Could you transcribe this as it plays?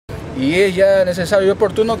y es ya necesario y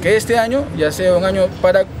oportuno que este año ya sea un año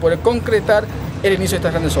para poder concretar el inicio de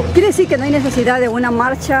estas grandes obras. ¿Quiere decir que no hay necesidad de una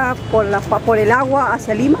marcha por el agua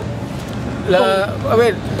hacia Lima? A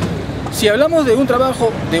ver, si hablamos de un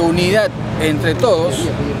trabajo de unidad entre todos,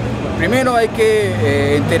 primero hay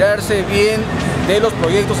que enterarse bien de los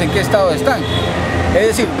proyectos en qué estado están. Es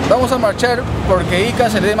decir, vamos a marchar porque ICA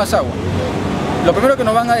se le dé más agua. Lo primero que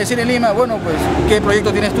nos van a decir en Lima, bueno, pues, ¿qué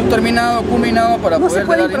proyecto tienes tú terminado, culminado para poder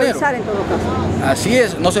dar dinero? No se puede improvisar en todo caso. Así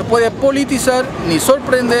es, no se puede politizar ni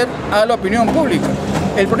sorprender a la opinión pública.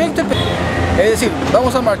 El proyecto, es decir,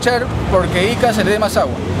 vamos a marchar porque ICA se le dé más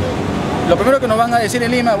agua. Lo primero que nos van a decir en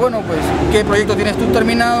Lima, bueno, pues, ¿qué proyecto tienes tú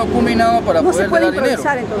terminado, culminado para poder dar dinero? No se puede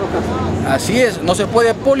improvisar en todo caso. Así es, no se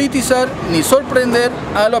puede politizar ni sorprender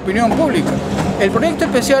a la opinión pública. El proyecto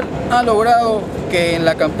especial ha logrado que en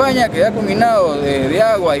la campaña que ha culminado de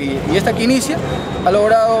agua y esta que inicia, ha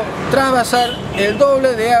logrado trasvasar el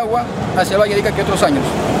doble de agua hacia el Valle de Ica que otros años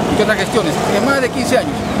y que otras gestiones, en más de 15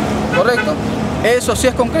 años, ¿correcto? Eso sí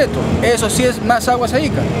es concreto, eso sí es más agua hacia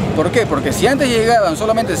Ica. ¿Por qué? Porque si antes llegaban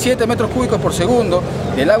solamente 7 metros cúbicos por segundo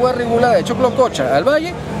del agua regulada de Choclococha al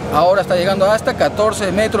valle, ahora está llegando hasta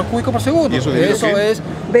 14 metros cúbicos por segundo. Eso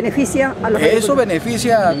beneficia a los Eso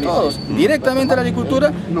beneficia a todos, directamente a la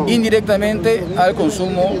agricultura, indirectamente al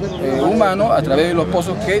consumo humano a través de los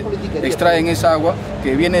pozos que extraen esa agua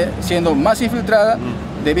que viene siendo más infiltrada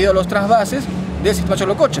debido a los trasvases del sistema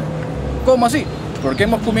Choclococha. ¿Cómo así? Porque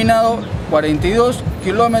hemos culminado 42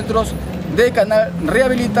 kilómetros de canal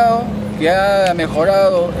rehabilitado que ha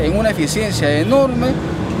mejorado en una eficiencia enorme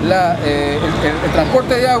el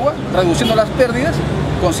transporte de agua, reduciendo las pérdidas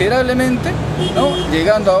considerablemente, ¿no?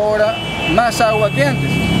 Llegando ahora más agua que antes.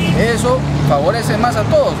 Eso favorece más a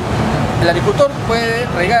todos. El agricultor puede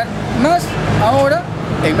regar más ahora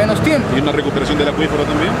en menos tiempo. ¿Y una recuperación del acuífero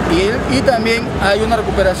también? Y también hay una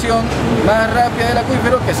recuperación más rápida del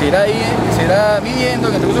acuífero que se irá midiendo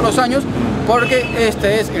en el transcurso de los años, porque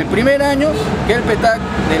este es el primer año que el PETAC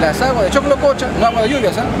de las aguas de Choclococha, no agua de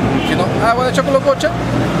lluvias, sino agua de Choclococha,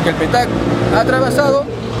 que el PETAC ha atravesado.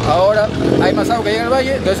 Ahora hay más agua que llega al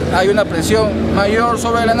valle, entonces hay una presión mayor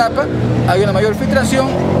sobre la napa, hay una mayor filtración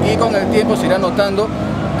y con el tiempo se irá notando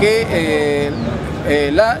que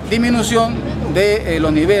la disminución de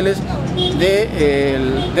los niveles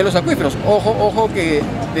de los acuíferos. Ojo que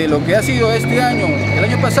de lo que ha sido este año, el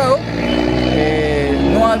año pasado,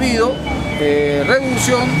 no ha habido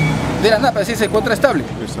reducción de la napa, es decir, se encuentra estable.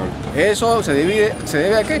 Eso se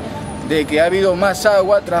debe a qué? De que ha habido más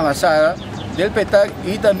agua trasvasada del PETAC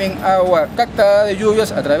y también agua captada de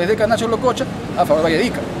lluvias a través del canal Choclococha a favor de Valle de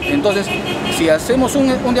Ica. Entonces, si hacemos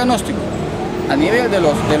un diagnóstico a nivel de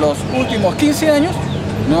los últimos 15 años,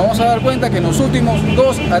 nos vamos a dar cuenta que en los últimos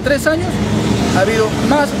 2 a 3 años ha habido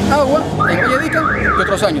más agua en Valle de Ica que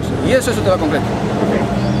otros años. Y eso es un tema concreto.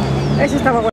 Eso estaba bueno.